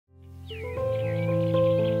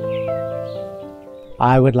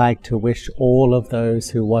I would like to wish all of those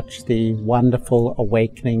who watch the wonderful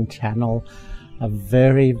Awakening channel a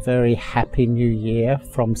very, very happy new year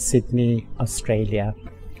from Sydney, Australia.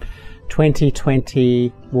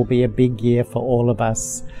 2020 will be a big year for all of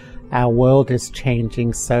us. Our world is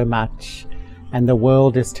changing so much, and the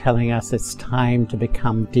world is telling us it's time to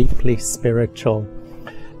become deeply spiritual,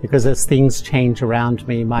 because as things change around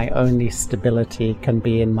me, my only stability can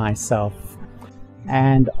be in myself.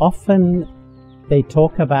 And often they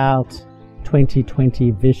talk about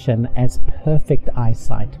 2020 vision as perfect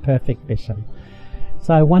eyesight, perfect vision.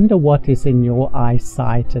 So I wonder what is in your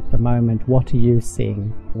eyesight at the moment. What are you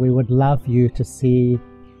seeing? We would love you to see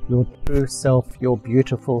your true self, your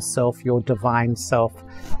beautiful self, your divine self.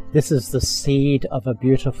 This is the seed of a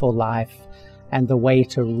beautiful life and the way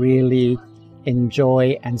to really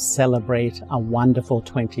enjoy and celebrate a wonderful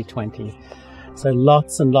 2020. So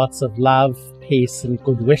lots and lots of love, peace and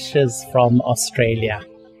good wishes from Australia.